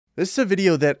This is a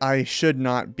video that I should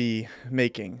not be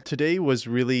making. Today was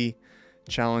really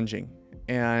challenging,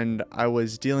 and I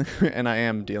was dealing and I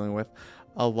am dealing with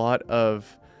a lot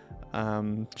of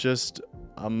just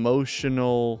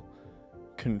emotional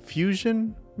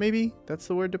confusion, maybe that's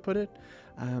the word to put it.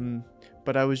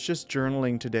 But I was just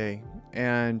journaling today,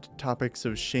 and topics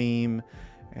of shame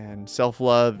and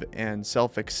self-love and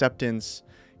self-acceptance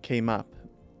came up,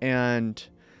 and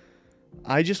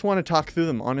I just want to talk through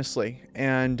them honestly,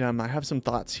 and I have some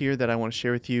thoughts here that I want to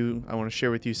share with you. I want to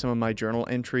share with you some of my journal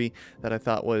entry that I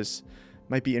thought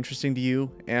might be interesting to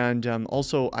you, and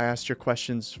also I asked your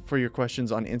questions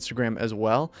on Instagram as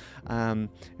well,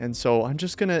 and so I'm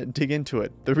just gonna dig into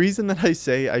it. The reason that I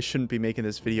say I shouldn't be making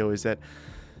this video is that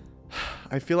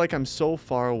I feel like I'm so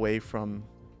far away from,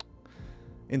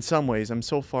 in some ways, I'm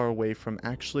so far away from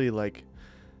actually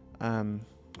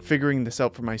figuring this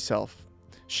out for myself.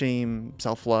 Shame,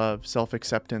 self-love,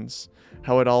 self-acceptance,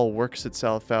 how it all works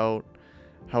itself out,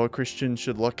 how a Christian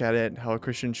should look at it, how a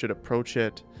Christian should approach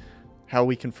it, how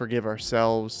we can forgive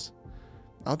ourselves.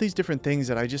 All these different things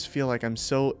that I just feel like I'm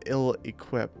so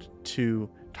ill-equipped to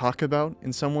talk about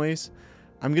in some ways.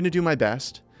 I'm going to do my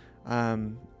best,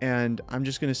 and I'm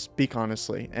just going to speak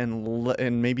honestly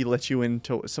and maybe let you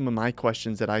into some of my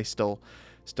questions that I still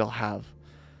have.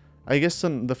 I guess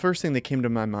the first thing that came to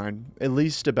my mind, at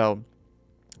least about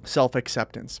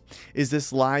self-acceptance, is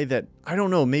this lie that, I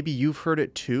don't know, maybe you've heard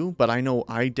it too, but I know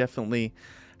I definitely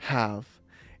have.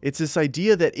 It's this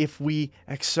idea that if we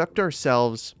accept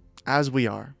ourselves as we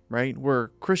are, right? We're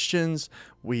Christians,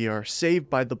 we are saved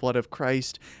by the blood of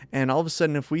Christ, and all of a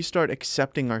sudden if we start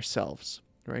accepting ourselves,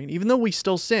 right? Even though we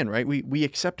still sin, right? We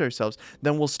accept ourselves,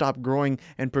 then we'll stop growing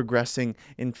and progressing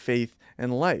in faith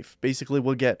and life. Basically,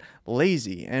 we'll get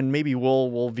lazy and maybe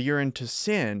we'll veer into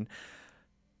sin.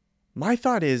 My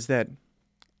thought is that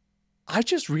I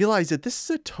just realized that this is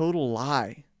a total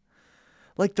lie.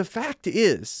 Like, the fact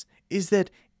is that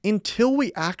until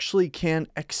we actually can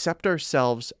accept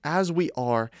ourselves as we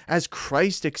are, as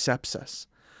Christ accepts us,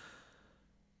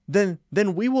 then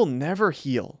we will never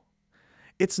heal.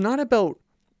 It's not about,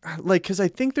 like, because I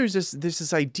think there's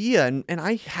this idea, and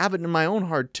I have it in my own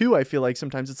heart too. I feel like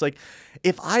sometimes it's like,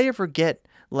 if I ever accept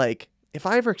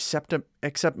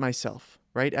myself,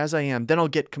 right, as I am, then I'll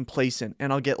get complacent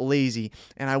and I'll get lazy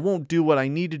and I won't do what I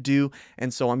need to do.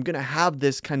 And so I'm going to have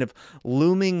this kind of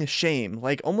looming shame,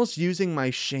 like almost using my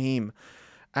shame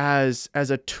as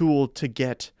a tool to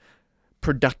get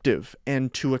productive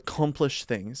and to accomplish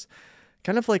things.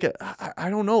 Kind of like I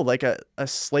don't know, like a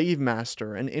slave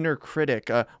master, an inner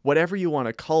critic, whatever you want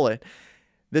to call it.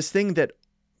 This thing that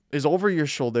is over your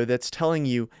shoulder that's telling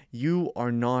you you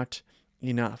are not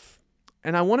enough.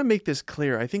 And I want to make this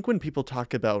clear. I think when people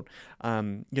talk about,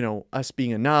 us being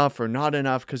enough or not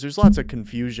enough, because there's lots of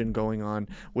confusion going on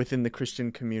within the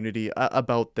Christian community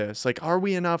about this. Like, are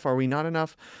we enough? Are we not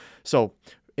enough? So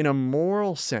in a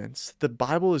moral sense, the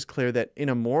Bible is clear that in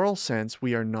a moral sense,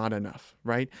 we are not enough,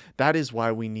 right? That is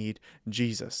why we need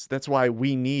Jesus. That's why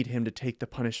we need him to take the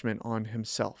punishment on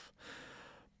himself.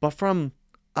 But from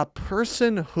a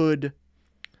personhood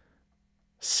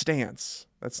stance,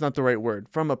 that's not the right word,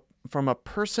 from a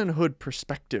personhood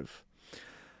perspective,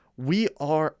 we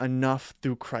are enough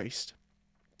through Christ.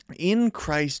 In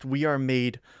Christ, we are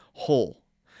made whole.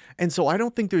 And so I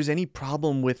don't think there's any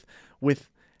problem with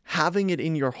having it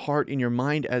in your heart, in your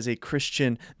mind as a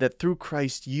Christian, that through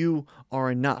Christ you are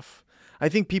enough. I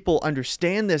think people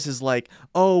understand this as like,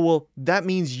 oh, well, that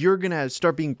means you're going to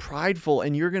start being prideful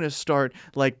and you're going to start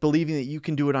like believing that you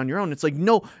can do it on your own. It's like,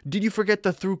 no, did you forget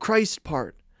the through Christ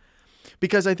part?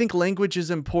 Because I think language is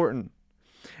important.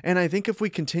 And I think if we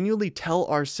continually tell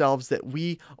ourselves that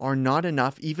we are not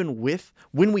enough, even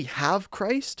when we have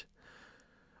Christ,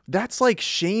 that's like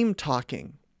shame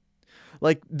talking.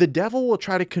 Like, the devil will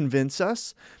try to convince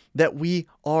us that we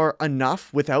are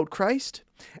enough without Christ,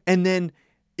 and then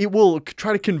it will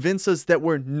try to convince us that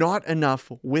we're not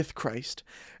enough with Christ.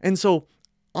 And so,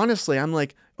 honestly, I'm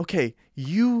like, okay,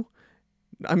 this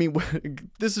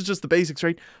is just the basics,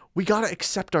 right? We got to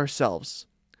accept ourselves.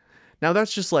 Now,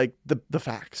 that's just like the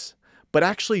facts. But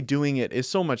actually doing it is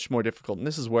so much more difficult. And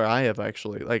this is where I have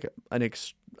actually like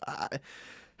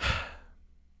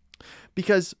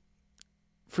because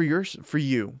for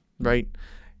you, right?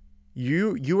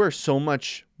 You are so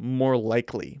much more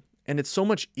likely, and it's so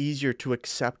much easier to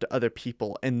accept other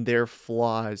people and their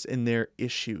flaws and their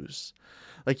issues.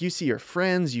 Like, you see your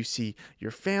friends, you see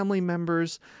your family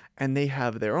members, and they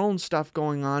have their own stuff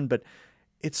going on, but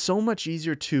it's so much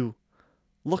easier to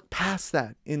look past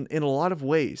that in a lot of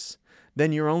ways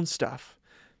than your own stuff.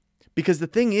 Because the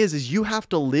thing is you have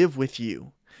to live with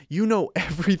you. You know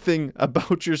everything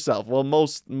about yourself. Well,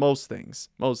 most things.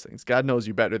 Most things. God knows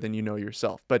you better than you know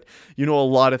yourself, but you know a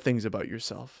lot of things about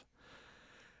yourself.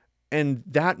 And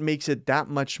that makes it that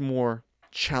much more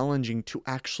challenging to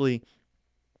actually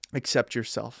accept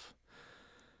yourself.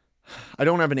 I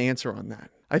don't have an answer on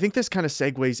that. I think this kind of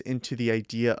segues into the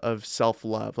idea of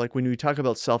self-love. Like when we talk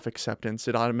about self-acceptance,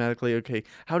 it automatically, okay,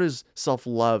 how does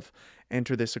self-love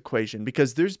enter this equation?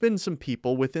 Because there's been some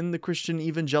people within the Christian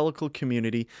evangelical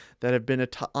community that have been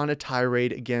on a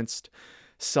tirade against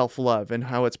self-love and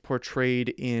how it's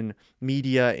portrayed in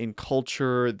media, in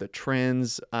culture, the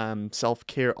trends,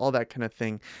 self-care, all that kind of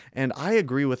thing. And I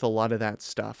agree with a lot of that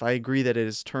stuff. I agree that it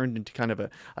has turned into kind of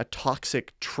a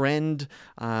toxic trend,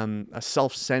 a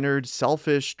self-centered,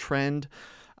 selfish trend.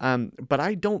 But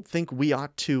I don't think we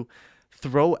ought to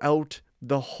throw out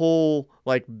the whole,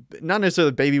 like, not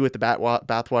necessarily the baby with the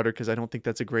bathwater, because I don't think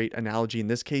that's a great analogy in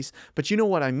this case, but you know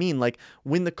what I mean? Like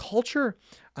when the culture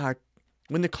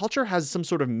has some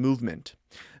sort of movement,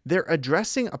 they're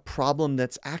addressing a problem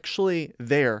that's actually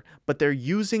there, but they're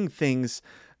using things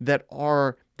that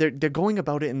are, they're going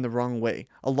about it in the wrong way.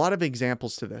 A lot of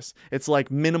examples to this. It's like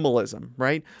minimalism,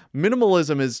 right?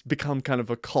 Minimalism has become kind of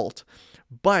a cult,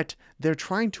 but they're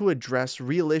trying to address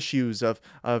real issues of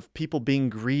people being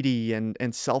greedy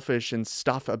and selfish and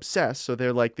stuff obsessed. So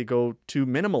they go to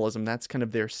minimalism. That's kind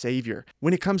of their savior.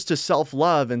 When it comes to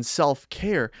self-love and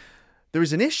self-care,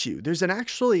 there's an issue. There's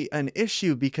actually an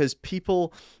issue because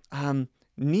people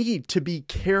need to be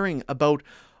caring about,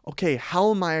 okay,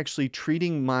 how am I actually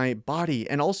treating my body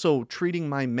and also treating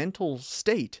my mental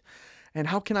state? And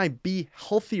how can I be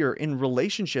healthier in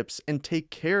relationships and take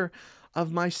care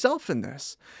of myself in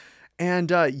this?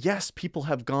 And yes, people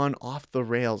have gone off the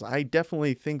rails. I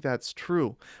definitely think that's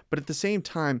true. But at the same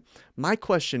time, my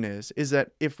question is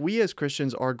that if we as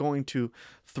Christians are going to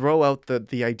throw out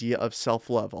the idea of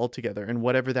self-love altogether and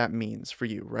whatever that means for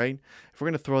you, right? If we're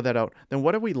going to throw that out, then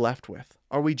what are we left with?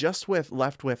 Are we just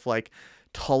left with like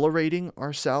tolerating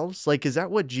ourselves? Like, is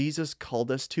that what Jesus called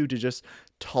us to just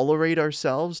tolerate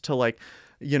ourselves, to like,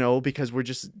 because we're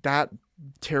just that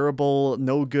terrible,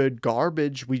 no good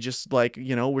garbage. We just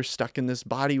we're stuck in this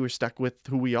body. We're stuck with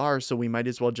who we are. So we might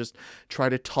as well just try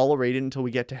to tolerate it until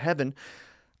we get to heaven.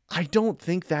 I don't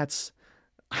think that's,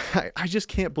 I just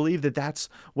can't believe that that's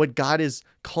what God is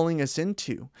calling us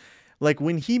into. Like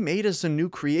when he made us a new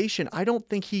creation, I don't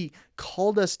think he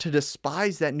called us to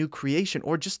despise that new creation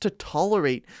or just to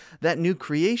tolerate that new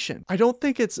creation. I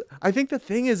think the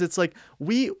thing is, it's like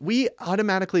we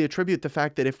automatically attribute the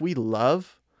fact that if we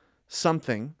love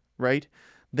something, right,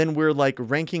 then we're like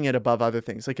ranking it above other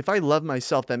things. Like if I love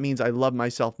myself, that means I love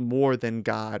myself more than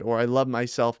God, or I love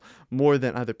myself more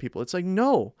than other people. It's like,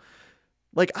 no,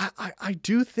 like I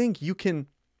do think you can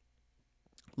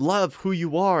love who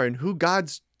you are and who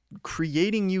God's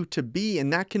creating you to be,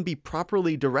 and that can be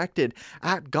properly directed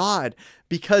at God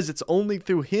because it's only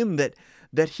through him that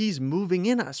he's moving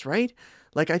in us, right?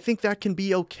 Like I think that can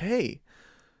be okay.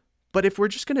 But if we're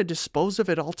just going to dispose of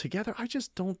it altogether, I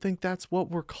just don't think that's what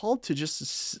we're called to,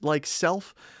 just like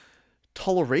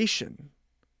self-toleration.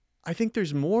 I think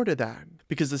there's more to that,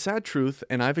 because the sad truth,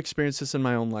 and I've experienced this in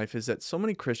my own life, is that so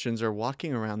many Christians are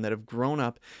walking around that have grown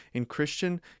up in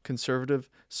Christian conservative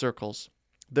circles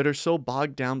that are so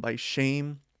bogged down by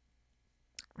shame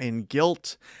and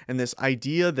guilt and this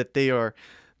idea that they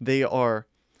are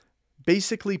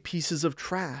basically pieces of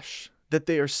trash, that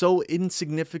they are so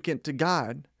insignificant to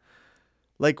God.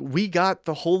 Like we got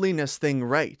the holiness thing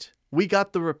right. We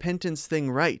got the repentance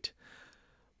thing right.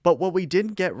 But what we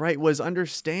didn't get right was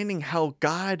understanding how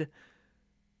God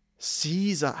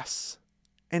sees us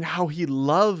and how he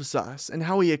loves us and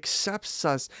how he accepts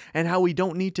us and how we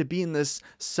don't need to be in this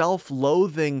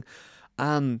self-loathing,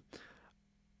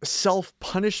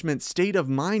 self-punishment state of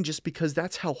mind just because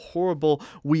that's how horrible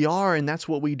we are and that's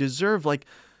what we deserve. Like,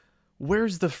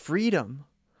 where's the freedom?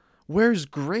 Where's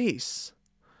grace?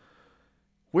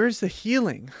 Where's the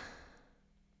healing?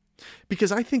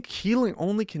 Because I think healing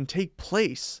only can take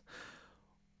place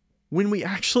when we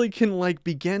actually can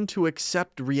begin to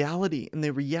accept reality. And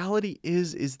the reality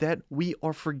is that we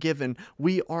are forgiven,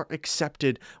 we are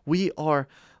accepted, we are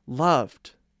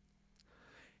loved.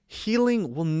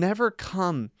 Healing will never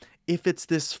come if it's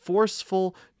this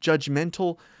forceful,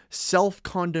 judgmental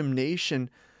self-condemnation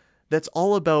that's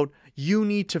all about, you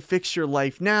need to fix your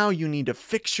life now, you need to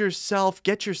fix yourself,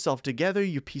 get yourself together,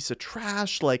 you piece of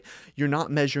trash, like you're not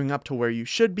measuring up to where you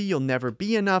should be, you'll never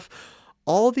be enough.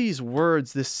 All these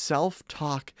words, this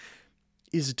self-talk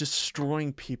is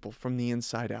destroying people from the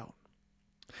inside out.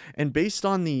 And based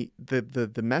on the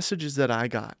messages that I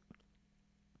got,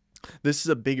 this is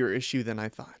a bigger issue than I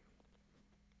thought.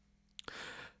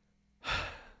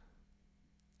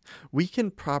 we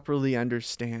can properly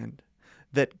understand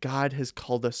that God has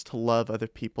called us to love other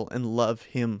people and love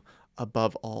Him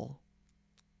above all.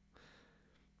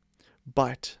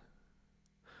 But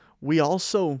we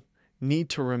also need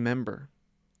to remember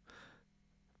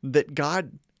that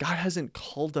God hasn't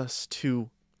called us to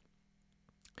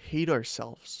hate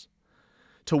ourselves,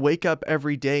 to wake up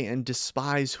every day and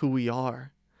despise who we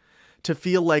are, to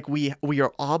feel like we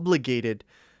are obligated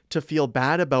to feel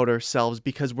bad about ourselves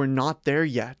because we're not there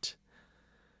yet,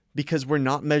 because we're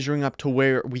not measuring up to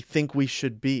where we think we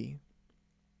should be.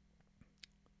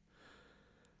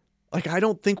 Like, I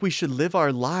don't think we should live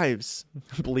our lives.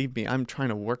 Believe me, I'm trying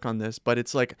to work on this, but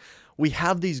it's like we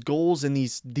have these goals and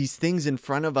these things in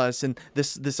front of us, and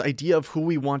this idea of who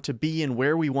we want to be and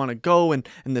where we want to go, and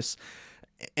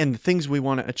the things we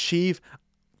want to achieve.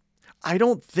 I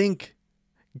don't think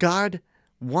God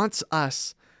wants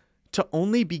us to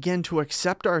only begin to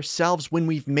accept ourselves when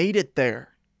we've made it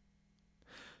there.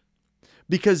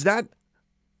 Because that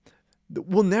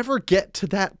we'll never get to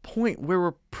that point where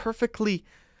we're perfectly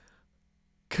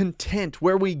content,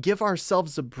 where we give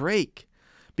ourselves a break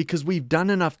because we've done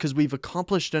enough, because we've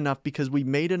accomplished enough, because we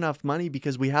made enough money,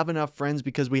 because we have enough friends,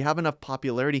 because we have enough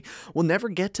popularity. We'll never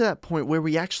get to that point where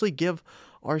we actually give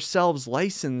ourselves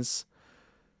license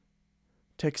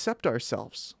to accept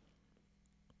ourselves.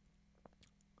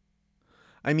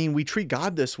 I mean, we treat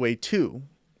God this way too.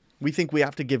 We think we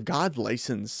have to give God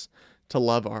license to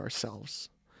love ourselves.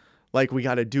 Like we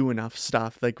got to do enough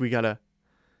stuff. Like we got to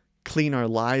clean our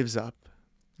lives up.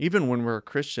 Even when we're a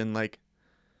Christian, like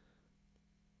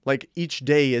each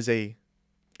day is a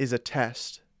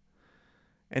test.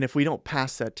 And if we don't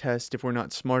pass that test, if we're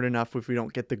not smart enough, if we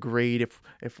don't get the grade,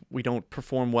 if we don't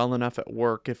perform well enough at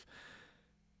work, if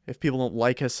people don't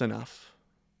like us enough,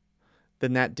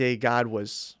 then that day God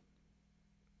was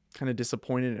kind of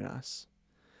disappointed in us.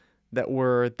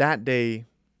 That day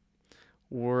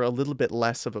we're a little bit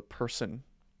less of a person.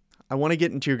 I want to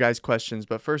get into your guys' questions,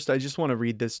 but first I just want to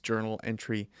read this journal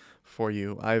entry for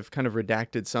you. I've kind of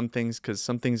redacted some things because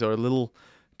some things are a little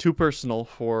too personal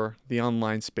for the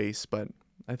online space, but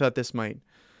I thought this might.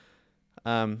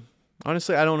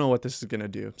 Honestly, I don't know what this is going to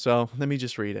do, so let me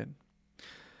just read it.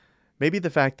 Maybe the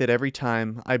fact that every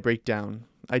time I break down,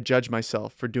 I judge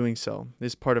myself for doing so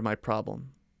is part of my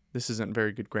problem. This isn't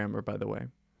very good grammar, by the way.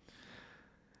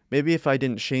 Maybe if I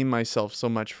didn't shame myself so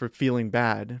much for feeling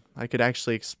bad, I could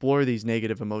actually explore these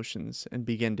negative emotions and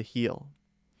begin to heal.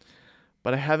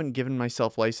 But I haven't given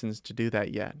myself license to do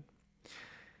that yet.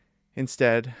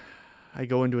 Instead, I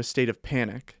go into a state of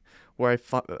panic where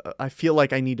I feel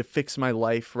like I need to fix my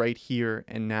life right here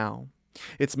and now.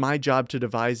 It's my job to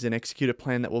devise and execute a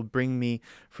plan that will bring me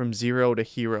from zero to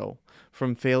hero,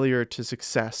 from failure to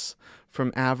success,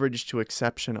 from average to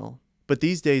exceptional. But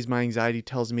these days, my anxiety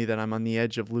tells me that I'm on the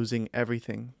edge of losing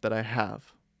everything that I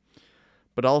have.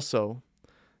 But also,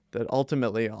 that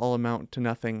ultimately I'll amount to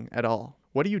nothing at all.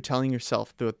 What are you telling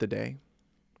yourself throughout the day?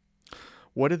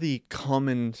 What are the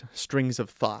common strings of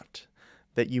thought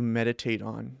that you meditate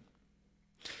on?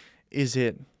 Is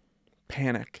it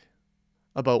panic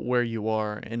about where you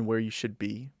are and where you should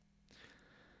be?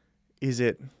 Is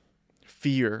it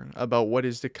fear about what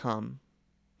is to come?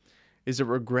 Is it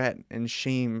regret and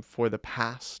shame for the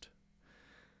past?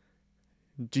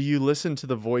 Do you listen to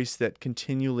the voice that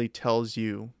continually tells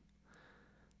you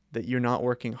that you're not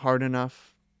working hard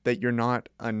enough, that you're not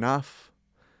enough,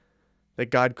 that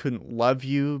God couldn't love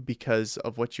you because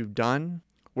of what you've done?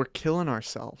 We're killing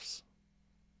ourselves.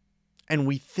 And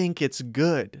we think it's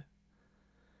good.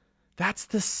 That's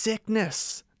the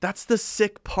sickness. That's the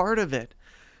sick part of it.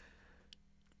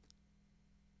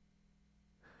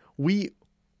 We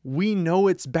know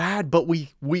it's bad, but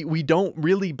we don't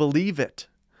really believe it.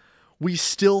 We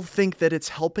still think that it's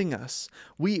helping us.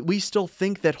 We still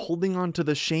think that holding on to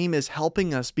the shame is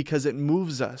helping us because it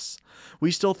moves us. We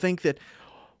still think that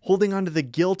holding on to the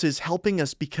guilt is helping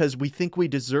us because we think we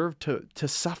deserve to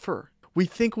suffer. We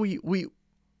think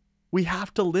we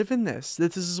have to live in this,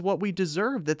 that this is what we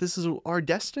deserve, that this is our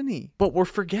destiny. But we're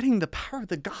forgetting the power of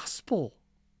the gospel.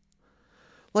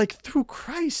 Like through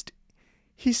Christ,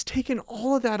 He's taken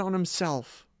all of that on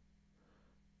Himself.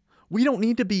 We don't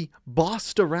need to be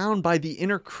bossed around by the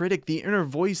inner critic, the inner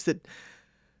voice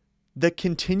that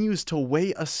continues to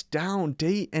weigh us down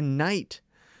day and night,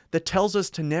 that tells us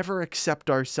to never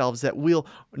accept ourselves, that we'll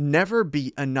never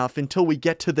be enough until we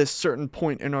get to this certain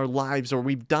point in our lives, or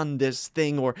we've done this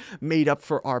thing or made up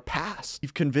for our past.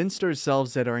 We've convinced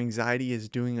ourselves that our anxiety is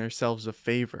doing ourselves a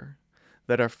favor,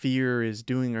 that our fear is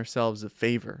doing ourselves a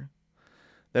favor,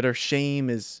 that our shame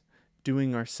is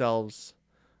doing ourselves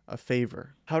a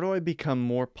favor? How do I become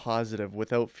more positive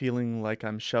without feeling like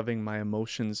I'm shoving my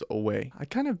emotions away? I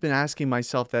kind of been asking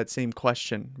myself that same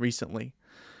question recently.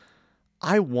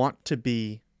 I want to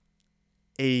be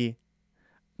a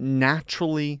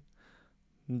naturally,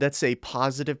 let's say,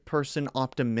 positive person,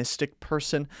 optimistic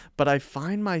person, but I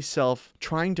find myself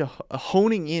trying to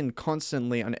honing in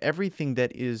constantly on everything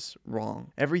that is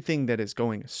wrong, everything that is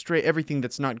going astray, everything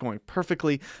that's not going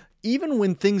perfectly, even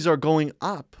when things are going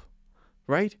up,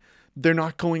 right? They're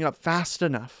not going up fast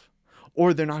enough,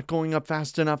 or they're not going up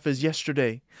fast enough as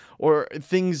yesterday, or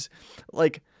things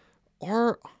like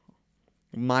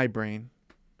my brain,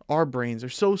 our brains are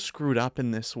so screwed up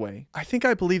in this way.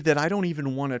 I believe that I don't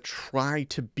even want to try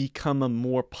to become a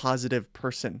more positive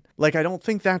person. Like, I don't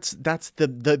think that's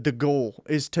the goal,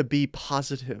 is to be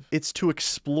positive. It's to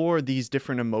explore these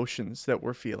different emotions that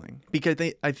we're feeling. Because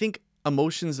I think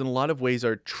emotions in a lot of ways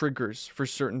are triggers for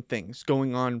certain things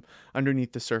going on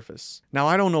underneath the surface. Now,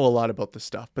 I don't know a lot about this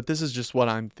stuff, but this is just what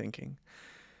I'm thinking.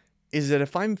 Is that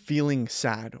if I'm feeling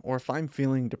sad or if I'm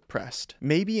feeling depressed,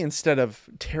 maybe instead of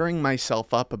tearing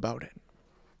myself up about it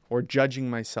or judging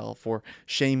myself or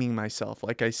shaming myself,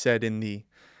 like I said in the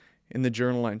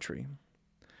journal entry,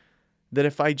 that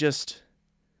if I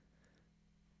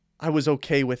was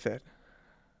okay with it,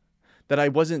 that I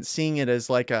wasn't seeing it as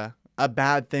like a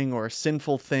bad thing or a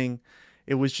sinful thing,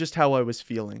 it was just how I was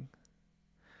feeling.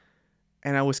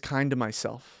 And I was kind to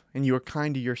myself, and you were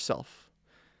kind to yourself.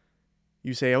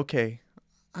 You say, okay,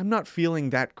 I'm not feeling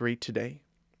that great today.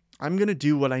 I'm going to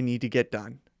do what I need to get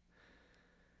done.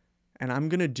 And I'm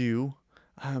going to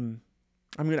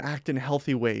act in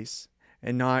healthy ways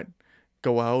and not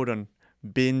go out and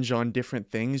binge on different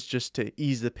things just to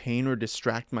ease the pain or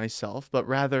distract myself, but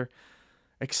rather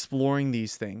exploring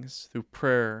these things through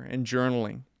prayer and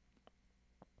journaling.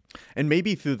 And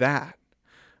maybe through that,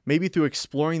 maybe through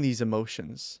exploring these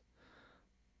emotions,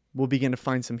 we'll begin to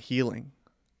find some healing.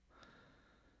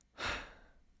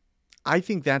 I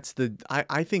think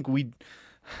I think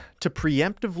to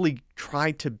preemptively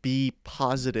try to be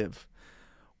positive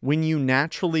when you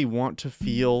naturally want to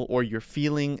feel, or you're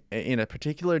feeling in a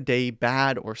particular day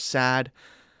bad or sad,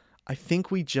 I think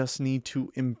we just need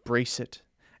to embrace it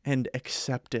and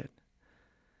accept it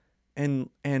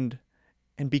and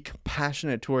be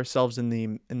compassionate to ourselves in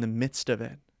the midst of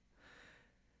it,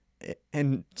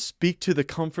 and speak to the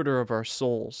comforter of our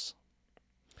souls,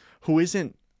 who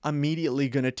isn't immediately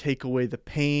going to take away the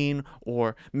pain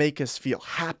or make us feel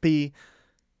happy.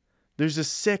 There's a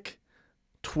sick,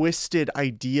 twisted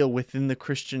idea within the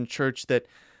Christian church that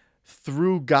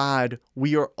through God,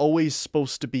 we are always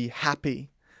supposed to be happy.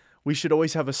 We should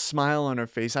always have a smile on our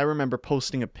face. I remember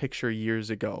posting a picture years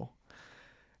ago,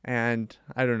 and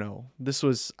I don't know,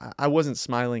 I wasn't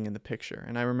smiling in the picture,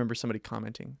 and I remember somebody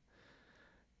commenting,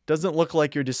 "Doesn't look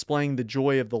like you're displaying the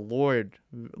joy of the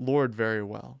Lord very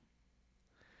well."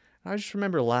 I just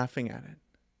remember laughing at it.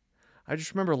 I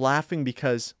just remember laughing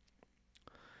because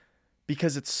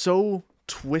it's so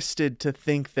twisted to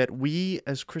think that we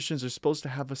as Christians are supposed to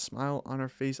have a smile on our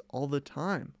face all the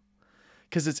time.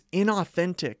 Because it's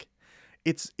inauthentic.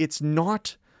 It's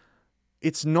not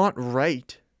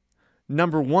right.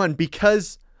 Number one,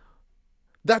 because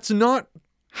that's not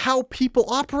how people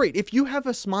operate. If you have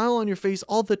a smile on your face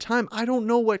all the time, I don't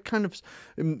know what kind of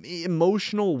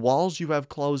emotional walls you have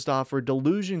closed off or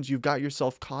delusions you've got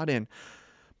yourself caught in.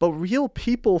 But real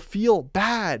people feel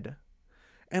bad.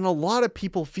 And a lot of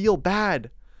people feel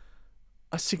bad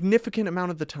a significant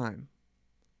amount of the time.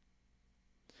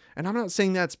 And I'm not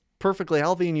saying that's perfectly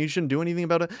healthy and you shouldn't do anything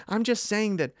about it. I'm just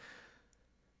saying that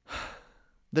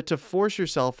to force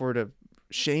yourself or to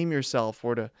shame yourself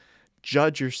or to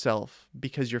judge yourself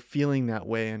because you're feeling that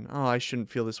way and, oh, I shouldn't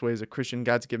feel this way as a Christian,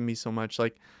 God's given me so much,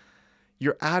 like,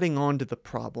 you're adding on to the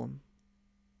problem.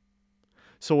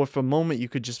 So if a moment you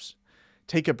could just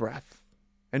take a breath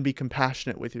and be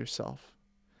compassionate with yourself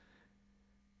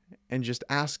and just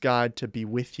ask God to be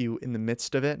with you in the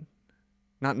midst of it,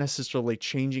 not necessarily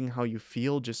changing how you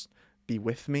feel, just be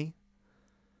with me.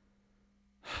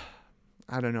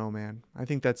 I don't know, man. I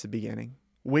think that's the beginning.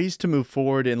 Ways to move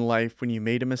forward in life when you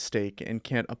made a mistake and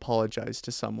can't apologize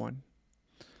to someone.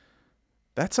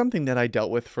 That's something that I dealt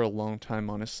with for a long time,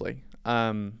 honestly.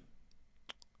 I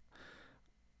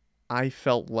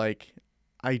felt like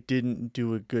I didn't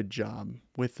do a good job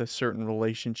with a certain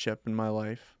relationship in my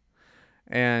life.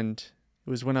 And it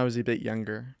was when I was a bit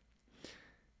younger.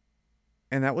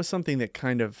 And that was something that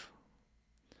kind of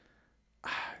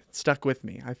stuck with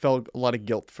me. I felt a lot of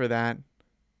guilt for that.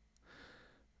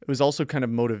 It was also kind of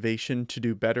motivation to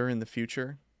do better in the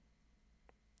future.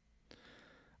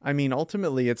 I mean,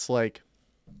 ultimately, it's like,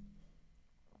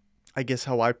 I guess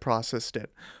how I processed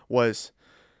it was,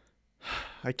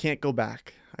 I can't go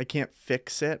back. I can't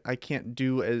fix it. I can't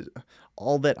do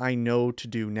all that I know to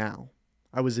do now.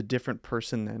 I was a different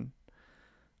person then.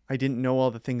 I didn't know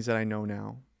all the things that I know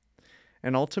now.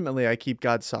 And ultimately, I keep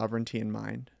God's sovereignty in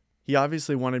mind. He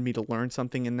obviously wanted me to learn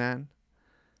something in that.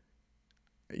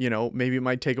 Maybe it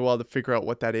might take a while to figure out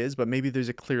what that is, but maybe there's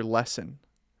a clear lesson.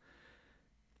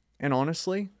 And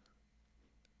honestly,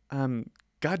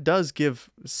 God does give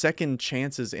second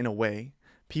chances in a way.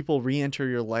 People re-enter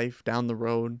your life down the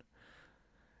road.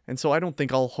 And so I don't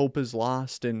think all hope is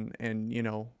lost and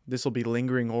this will be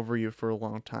lingering over you for a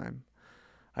long time.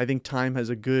 I think time has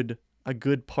a good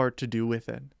part to do with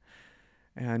it.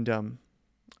 And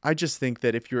I just think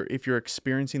that if you're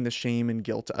experiencing the shame and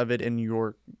guilt of it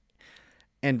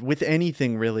and with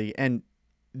anything really, and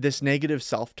this negative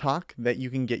self-talk that you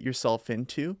can get yourself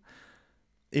into,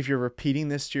 if you're repeating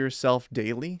this to yourself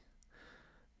daily,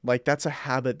 like that's a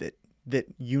habit that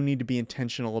you need to be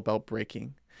intentional about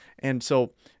breaking. And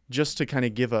so just to kind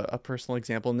of give a personal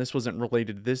example, and this wasn't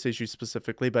related to this issue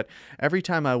specifically, but every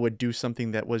time I would do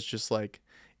something that was just like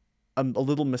a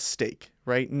little mistake,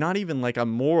 right? Not even like a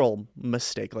moral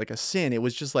mistake, like a sin. It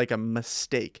was just like a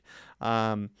mistake.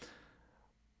 My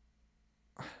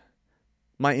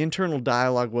internal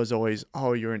dialogue was always,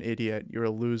 oh, you're an idiot. You're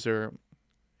a loser.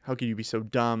 How could you be so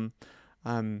dumb?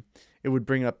 It would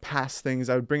bring up past things.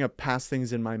 I would bring up past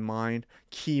things in my mind,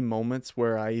 key moments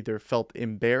where I either felt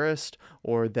embarrassed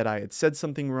or that I had said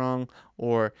something wrong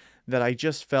or that I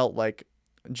just felt like,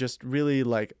 just really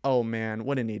like, oh man,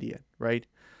 what an idiot, right?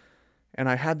 And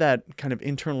I had that kind of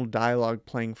internal dialogue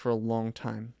playing for a long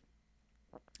time.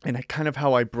 And kind of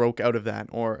how I broke out of that,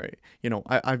 or,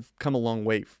 I've come a long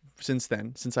way since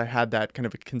then, since I had that kind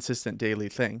of a consistent daily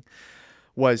thing,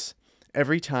 was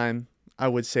every time I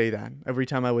would say that, every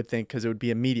time I would think, because it would be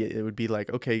immediate, it would be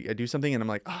like, okay, I do something and I'm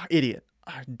like, oh, idiot,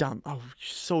 oh, dumb, oh,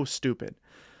 so stupid.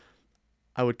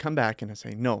 I would come back and I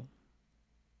say, no,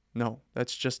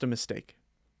 that's just a mistake.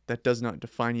 That does not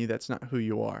define you. That's not who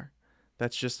you are.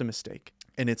 That's just a mistake.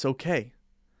 And it's okay.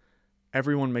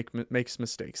 Everyone makes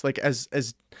mistakes. Like as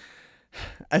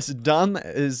dumb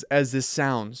as this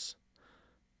sounds,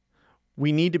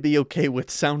 we need to be okay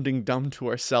with sounding dumb to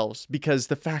ourselves, because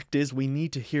the fact is we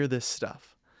need to hear this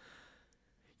stuff.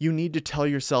 You need to tell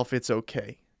yourself it's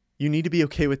okay. You need to be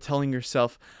okay with telling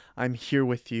yourself, I'm here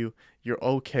with you. You're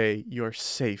okay. You're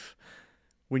safe.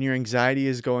 When your anxiety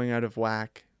is going out of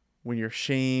whack, when your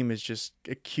shame is just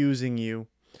accusing you,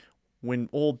 when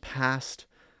old past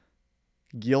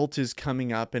guilt is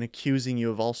coming up and accusing you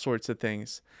of all sorts of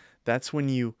things, that's when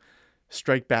you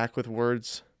strike back with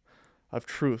words of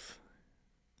truth.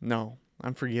 No,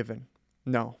 I'm forgiven.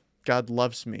 No, God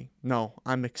loves me. No,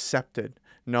 I'm accepted.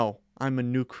 No, I'm a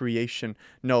new creation.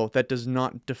 No, that does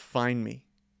not define me.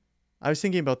 I was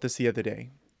thinking about this the other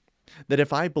day, that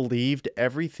if I believed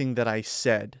everything that I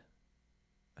said,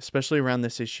 especially around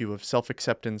this issue of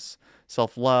self-acceptance,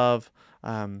 self-love,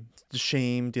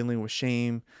 shame, dealing with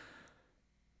shame,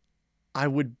 I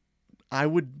would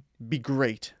be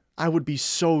great. I would be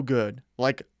so good.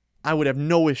 Like, I would have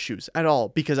no issues at all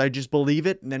because I just believe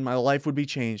it and then my life would be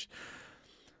changed.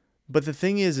 But the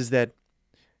thing is that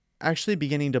actually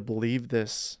beginning to believe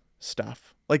this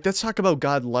stuff, like, let's talk about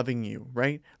God loving you,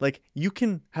 right? Like, you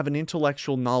can have an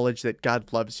intellectual knowledge that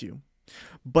God loves you,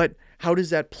 but how does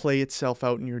that play itself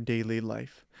out in your daily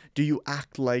life? Do you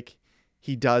act like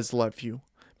He does love you?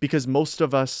 Because most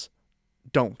of us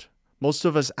don't. Most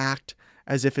of us act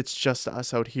as if it's just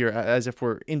us out here, as if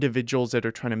we're individuals that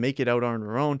are trying to make it out on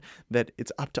our own, that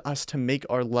it's up to us to make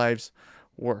our lives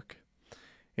work.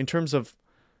 In terms of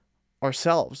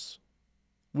ourselves,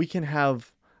 we can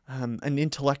have an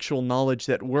intellectual knowledge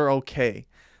that we're okay.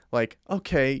 Like,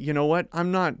 okay, you know what?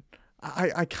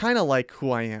 I kind of like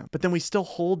who I am. But then we still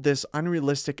hold this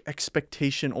unrealistic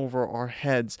expectation over our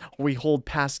heads. We hold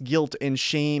past guilt and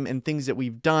shame and things that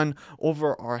we've done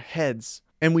over our heads.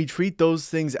 And we treat those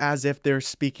things as if they're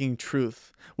speaking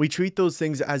truth. We treat those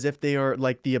things as if they are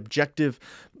like the objective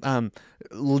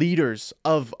leaders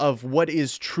of what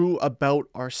is true about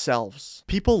ourselves.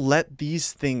 People let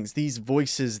these things, these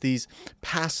voices, these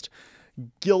past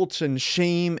guilt and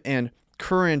shame and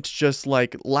current just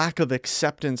like lack of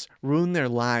acceptance ruin their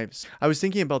lives. I was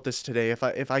thinking about this today.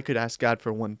 If I could ask God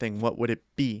for one thing, what would it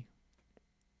be?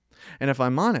 And if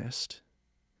I'm honest,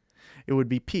 it would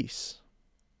be peace.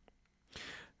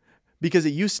 Because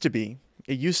it used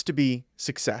to be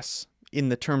success in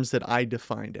the terms that I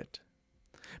defined it.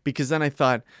 Because then I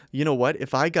thought, you know what?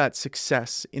 If I got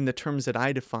success in the terms that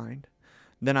I defined,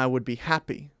 then I would be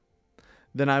happy.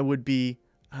 Then I would be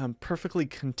perfectly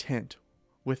content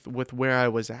with where I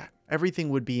was at. Everything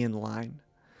would be in line.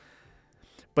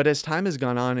 But as time has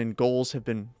gone on and goals have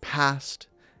been passed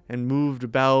and moved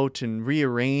about and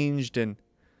rearranged, and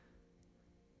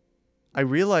I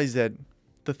realized that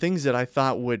the things that I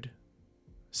thought would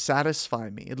satisfy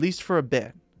me, at least for a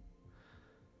bit,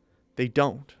 they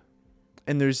don't.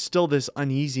 And there's still this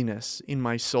uneasiness in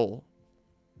my soul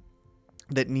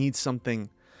that needs something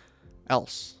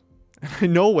else. And I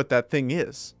know what that thing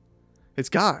is. It's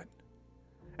God.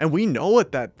 And we know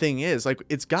what that thing is. Like,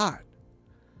 it's God.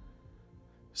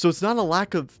 So it's not a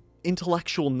lack of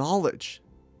intellectual knowledge.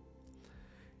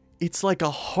 It's like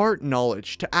a heart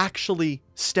knowledge to actually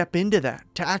step into that,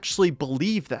 to actually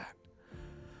believe that.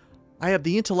 I have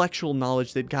the intellectual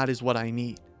knowledge that God is what I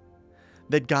need,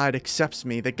 that God accepts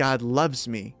me, that God loves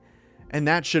me, and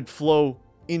that should flow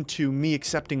into me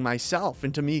accepting myself,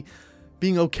 into me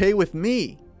being okay with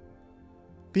me,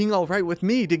 being all right with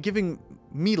me, to giving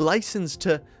me license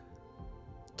to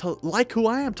like who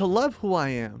I am, to love who I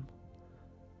am.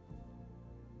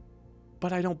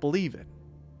 But I don't believe it.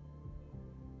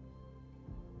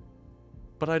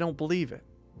 But I don't believe it.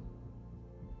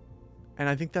 And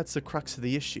I think that's the crux of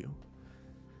the issue,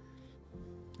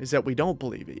 is that we don't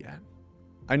believe it yet.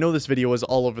 I know this video is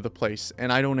all over the place,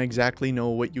 and I don't exactly know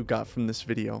what you got from this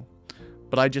video,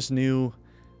 but I just know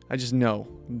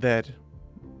that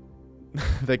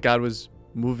that God was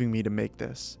moving me to make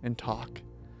this and talk.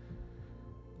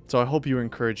 So I hope you were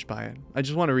encouraged by it. I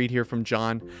just want to read here from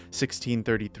John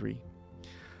 16:33.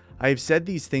 I have said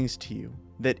these things to you,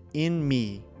 that in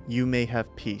me you may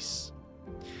have peace.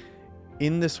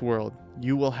 In this world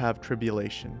you will have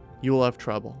tribulation, you will have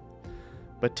trouble,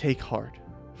 but take heart,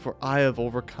 for I have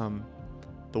overcome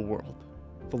the world.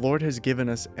 The Lord has given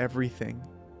us everything: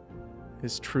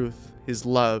 His truth, His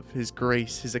love, His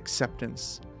grace, His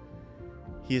acceptance.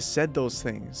 He has said those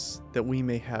things that we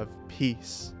may have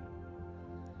peace.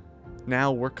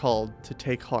 Now we're called to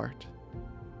take heart,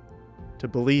 to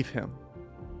believe Him,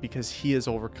 because He has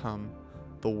overcome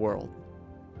the world.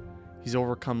 He's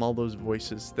overcome all those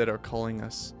voices that are calling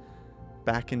us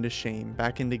back into shame,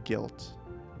 back into guilt.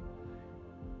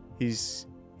 He's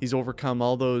overcome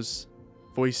all those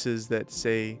voices that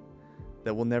say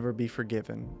that we'll never be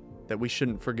forgiven, that we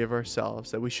shouldn't forgive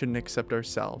ourselves, that we shouldn't accept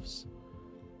ourselves.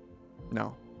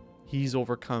 No, He's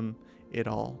overcome it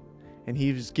all. And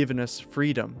He's given us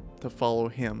freedom to follow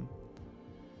Him.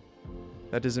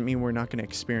 That doesn't mean we're not going to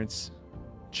experience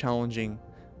challenging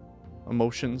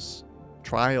emotions,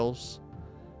 trials,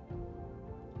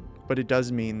 but it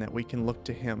does mean that we can look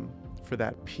to Him for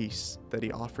that peace that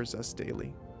He offers us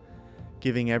daily,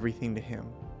 giving everything to Him,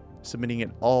 submitting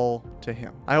it all to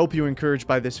Him. I hope you were encouraged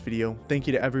by this video. Thank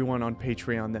you to everyone on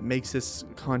Patreon that makes this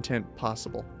content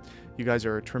possible. You guys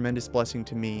are a tremendous blessing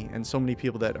to me and so many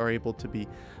people that are able to be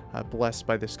blessed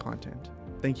by this content.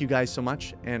 Thank you guys so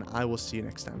much, and I will see you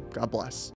next time. God bless.